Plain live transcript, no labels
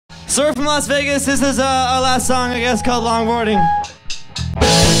So we're from Las Vegas. This is our last song, I guess, called Longboarding.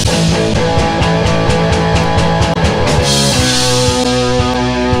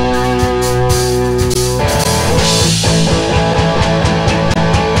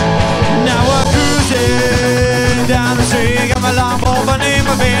 Now we're cruising down the street, got my longboard beneath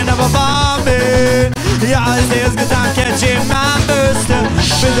my feet, never bombing. Yeah, all this is 'cause I'm catching my first step.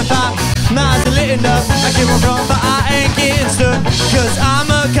 With the 5 miles of lit up, I keep on going, but I ain't getting stuck. 'Cause I'm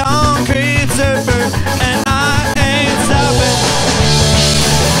a concrete surfer, and I ain't stopping.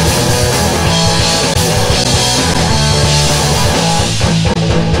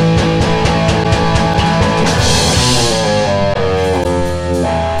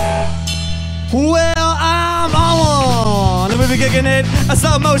 Well, I'm on one, and we be kicking it. I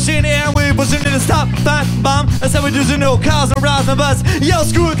slow motion and we pushing it to stop, bang, bomb. That's how we do no cars and rides and bus. Yo,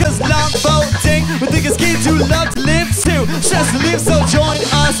 screw it, 'cause longboarding, we think it's key to love to live too. Stress to live, so join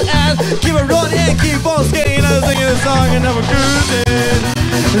us and keep it running and keep on skating. I'm singing a song and now we're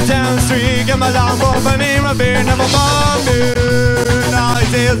cruising down the street, got my longboard beneath my beer, never bombing. All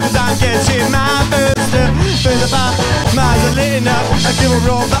these days 'cause I'm catching my first step. With the 5 miles of lit up, I keep it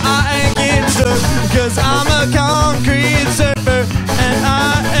roll, but I ain't getting stuck. 'Cause I'm a concrete surfer, and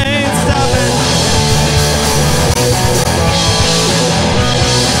I ain't stopping.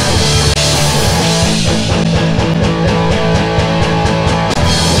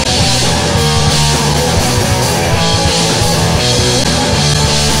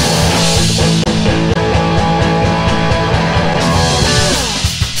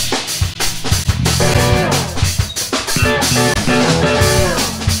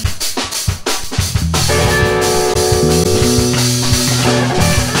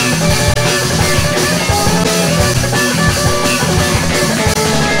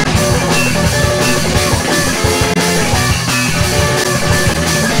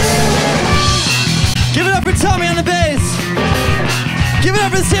 Tommy on the bass. Give it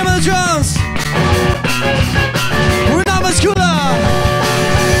up for Sam on the drums. We're not much cooler.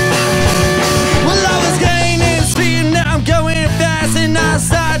 Well, I was gaining speed, now I'm going fast, and I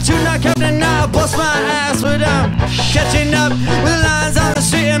start to knock up and I bust my ass, but I'm catching up with the lines on the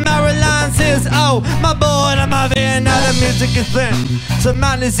street, and my reliance is, oh, my boy, I'm my van. Now the music is playing, so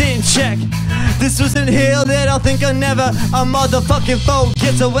mine is in check. This was in hell that I'll think I'll never a motherfucking phone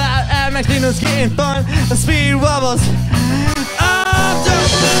get so out at Max Pino's getting fun. The speed wobbles. I'm done.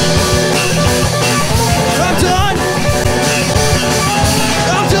 I'm done.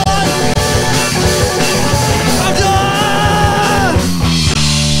 I'm done. I'm done.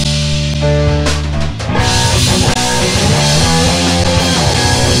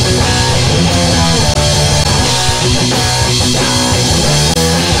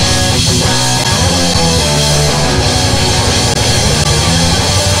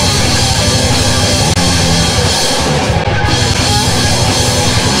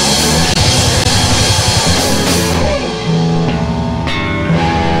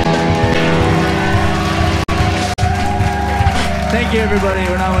 Thank you, everybody.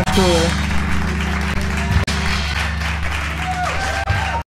 We're not much cooler.